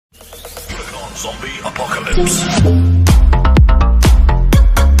Zombie apocalypse.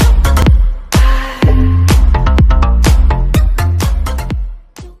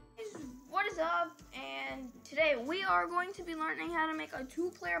 What is up? And today we are going to be learning how to make a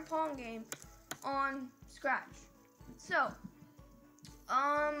two-player Pong game on Scratch. So,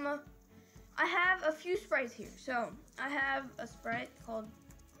 I have a few sprites here. So, I have a sprite called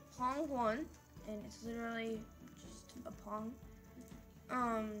Pong 1, and it's literally just a Pong.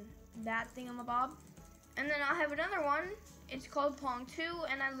 That thingamabob. And then I have another one, it's called Pong 2,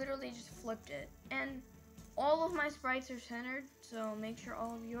 and I literally just flipped it. And all of my sprites are centered, so make sure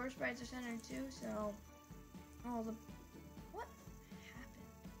all of your sprites are centered too, so all the... What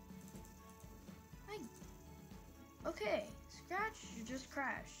happened? Okay, Scratch, you just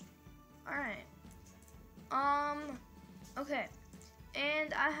crashed. Alright. Okay.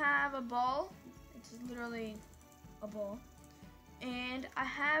 And I have a ball. It's literally a ball. And I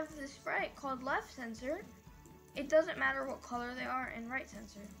have this sprite called left sensor. It doesn't matter what color they are, and right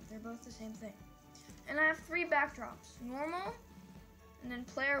sensor. They're both the same thing. And I have three backdrops. Normal, and then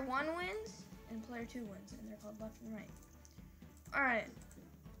player 1 wins, and player 2 wins. And they're called left and right. Alright.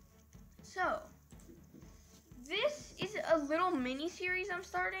 So, this is a little mini series I'm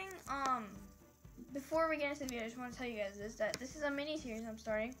starting. Before we get into the video, I just want to tell you guys that this is a mini series I'm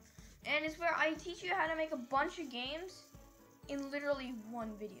starting. And it's where I teach you how to make a bunch of games in literally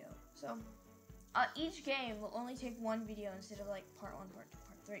one video. So each game will only take one video instead of like part 1, part 2,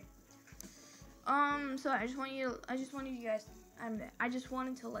 part 3. So I just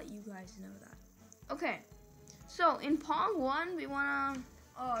wanted to let you guys know that. Okay, so in Pong 1 we wanna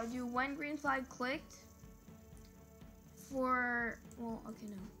do when green flag clicked for, well, okay,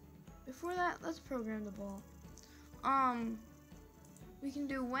 no, before that let's program the ball. We can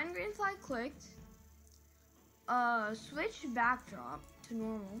do when green flag clicked, switch backdrop to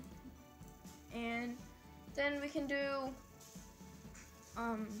normal, and then we can do,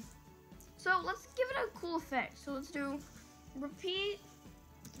 so let's give it a cool effect. So let's do repeat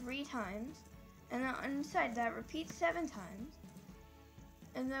 3 times, and then inside that repeat 7 times,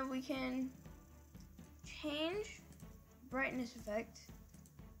 and then we can change brightness effect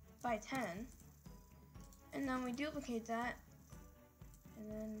by 10, and then we duplicate that,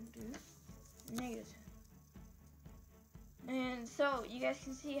 and then do negative 10. And so you guys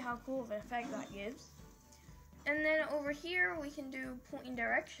can see how cool of an effect that gives. And then over here we can do point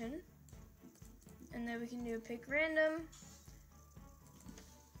direction, and then we can do pick random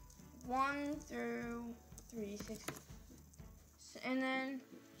 1 through 360. And then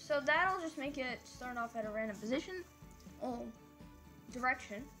so that'll just make it start off at a random position or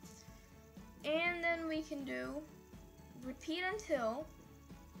direction. And then we can do repeat until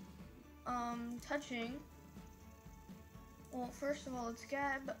touching. Well, first of all, let's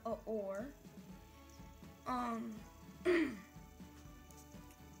grab a or. And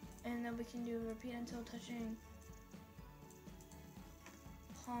then we can do repeat until touching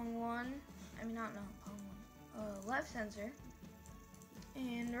Pong 1. I mean, not Pong 1. Left sensor.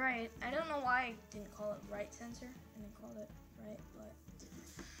 And right. I don't know why I didn't call it right sensor. I didn't call it right,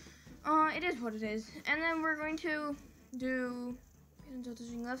 but it is what it is. And then we're going to do until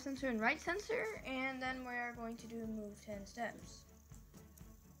touching left sensor and right sensor, and then we're going to do move 10 steps.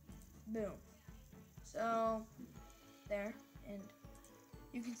 Boom. So there, and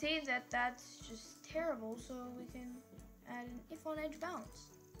you can see that that's just terrible, so we can add an if on edge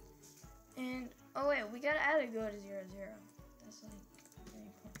bounce. And oh wait, we gotta add a go to 0, 0. That's like very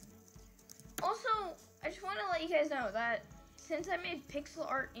important. Also, I just want to let you guys know that since I made pixel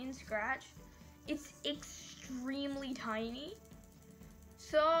art in Scratch, it's extremely tiny.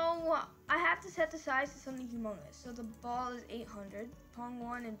 So I have to set the size to something humongous. So the ball is 800, Pong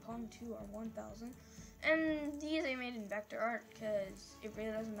 1 and Pong 2 are 1000. And these I made in vector art because it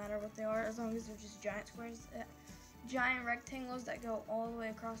really doesn't matter what they are as long as they're just giant squares, giant rectangles that go all the way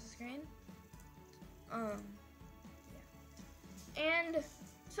across the screen. Yeah. And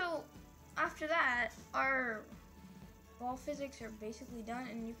so after that, our ball physics are basically done,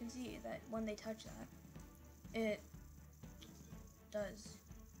 and you can see that when they touch that, it does.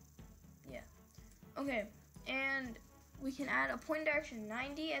 Yeah. Okay, and we can add a point direction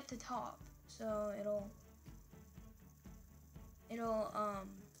 90 at the top, so it'll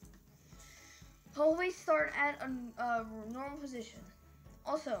always start at a normal position.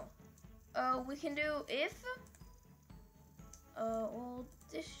 Also, we can do if, well,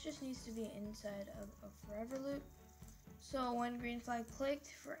 this just needs to be inside of a forever loop. So when green flag clicked,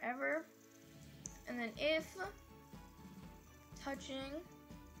 forever, and then if touching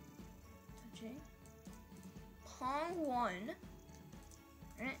Pong 1,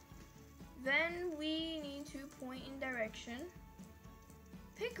 right? Then point in direction.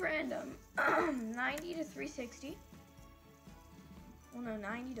 Pick random. 90 to 360. Well, no,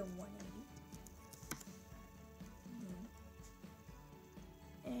 90 to 180.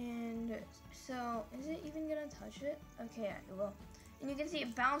 And so, is it even gonna touch it? Okay, yeah, it will. And you can see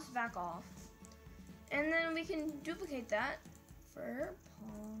it bounced back off. And then we can duplicate that for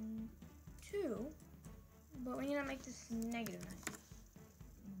Pong 2. But we need to make this negative 90.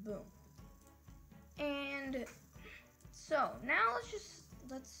 Boom. And so now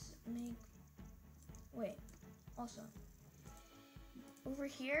let's make, wait, also over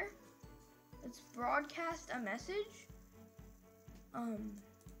here, let's broadcast a message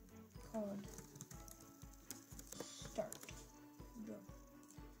called start. Boom.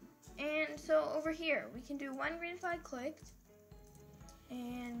 And so over here we can do when green flag clicked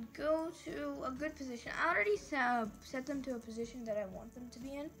and go to a good position. I already set them to a position that I want them to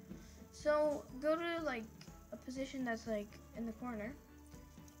be in. So go to like a position that's like in the corner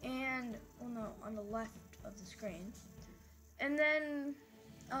and, well no, on the left of the screen. And then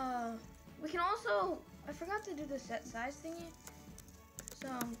we can also, I forgot to do the set size thingy. So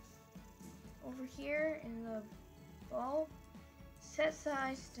over here in the ball, set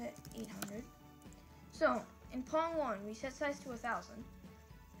size to 800. So in Pong 1, we set size to 1000.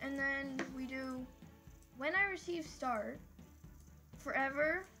 And then we do when I receive start,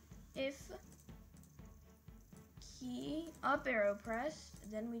 forever if key up arrow press,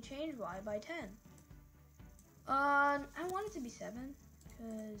 then we change Y by 10. I want it to be 7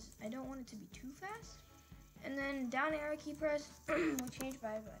 because I don't want it to be too fast. And then down arrow key press, we change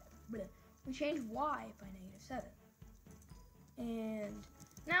Y by -7. And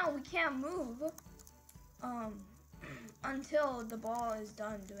now we can't move until the ball is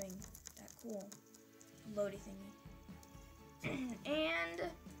done doing that cool loady thingy.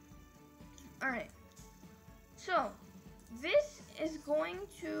 And alright, so this is going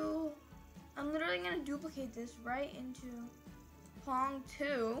to, I'm literally going to duplicate this right into Pong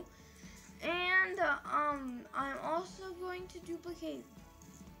 2, and I'm also going to duplicate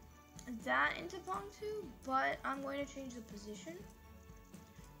that into Pong 2, but I'm going to change the position.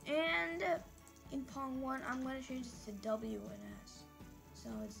 And in Pong 1, I'm going to change it to W and S. So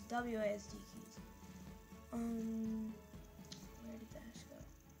it's WASD keys. Where did the S go?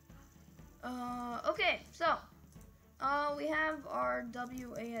 Okay, so we have our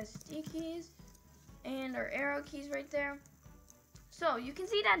WASD keys and our arrow keys right there. So you can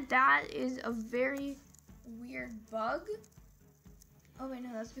see that that is a very weird bug. Oh wait,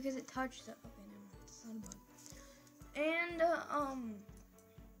 no, that's because it touched the, okay, never mind, it's not a bug. And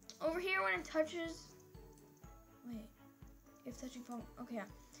over here when it touches, wait, if touching phone, okay, yeah.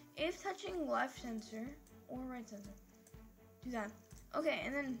 If touching left sensor or right sensor, do that. Okay,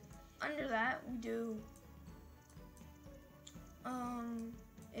 and then under that we do,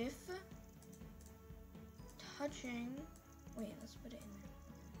 if touching, wait, let's put it in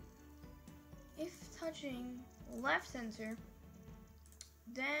there. If touching left sensor,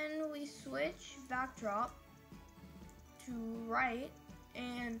 then we switch backdrop to right.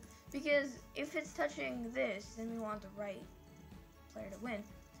 And because if it's touching this, then we want the right player to win.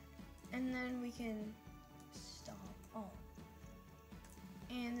 And then we can stop all.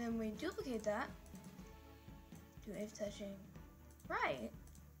 And then we duplicate that to if touching right,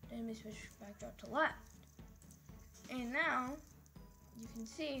 then we switch backdrop to left. And now you can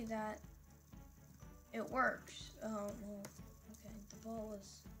see that it works. Well, okay, the ball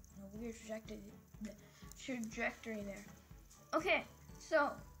was in a weird trajectory there. Okay.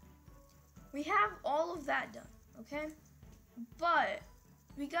 So, we have all of that done, okay? But,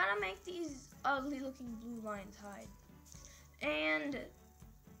 we gotta make these ugly looking blue lines hide. And,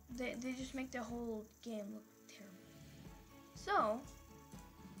 they just make the whole game look terrible. So,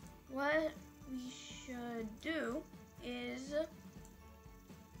 what we should do is,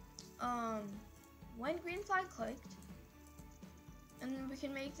 when green flag clicked, and then we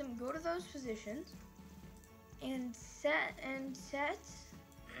can make them go to those positions, and set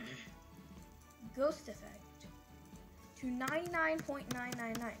ghost effect to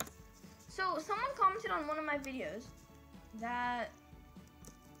 99.999. So someone commented on one of my videos that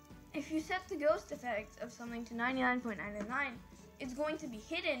if you set the ghost effect of something to 99.999, it's going to be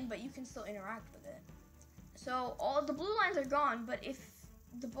hidden, but you can still interact with it. So all the blue lines are gone, but if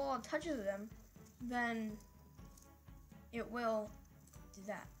the ball touches them, then it will do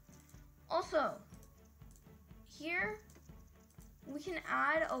that. Also, here we can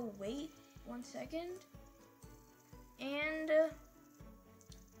add a wait 1 second, and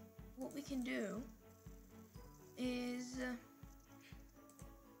what we can do is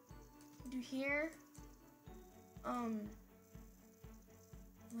do here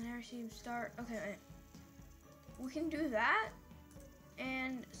whenever you start, okay, we can do that,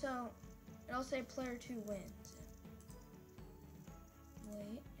 and so it'll say player 2 wins.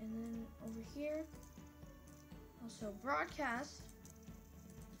 Wait, and then over here, also broadcast,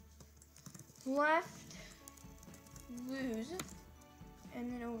 left, lose,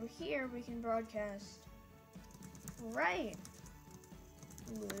 and then over here we can broadcast right,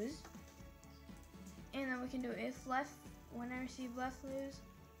 lose, and then we can do if left, when I receive left, lose,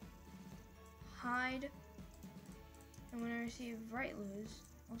 hide, and when I receive right, lose,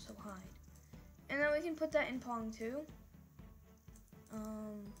 also hide. And then we can put that in Pong too.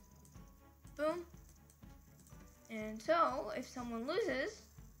 Boom. And so, if someone loses,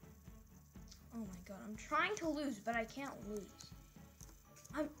 oh my god, I'm trying to lose, but I can't lose.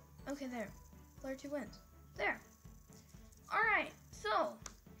 Okay, there. Player 2 wins. There. Alright, so,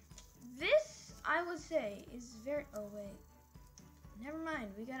 this, I would say, is very, oh wait. Never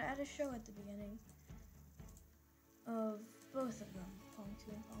mind, we gotta add a show at the beginning of both of them, Pong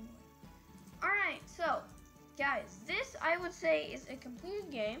 2 and Pong 1. Alright, so, guys, this, I would say, is a completed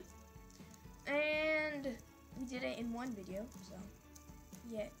game, and we did it in one video, so,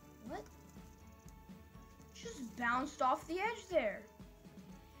 yeah, what? Just bounced off the edge there.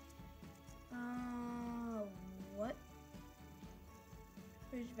 What?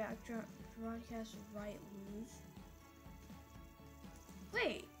 Bridge backdrop, broadcast, right, lose.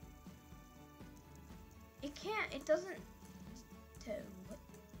 Wait. It can't, it doesn't, what?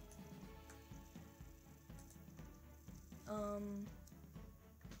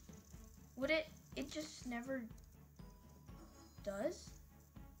 Would it just never does?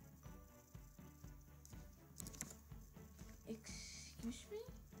 Excuse me?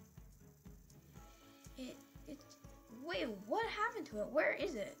 Wait, what happened to it? Where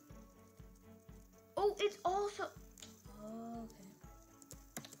is it? Oh, it's also, oh, okay.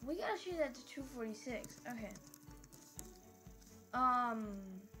 We gotta change that to 246, okay. Alright,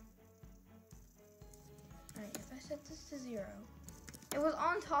 if I set this to 0, it was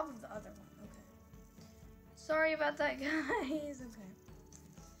on top of the other one, okay. Sorry about that, guys,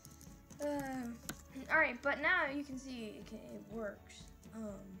 okay. Alright, but now you can see it works.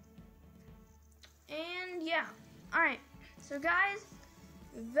 And yeah, alright, so guys,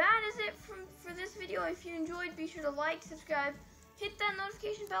 that is it for this video. If you enjoyed, be sure to like, subscribe, hit that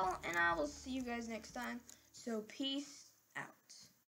notification bell, and I will see you guys next time. So peace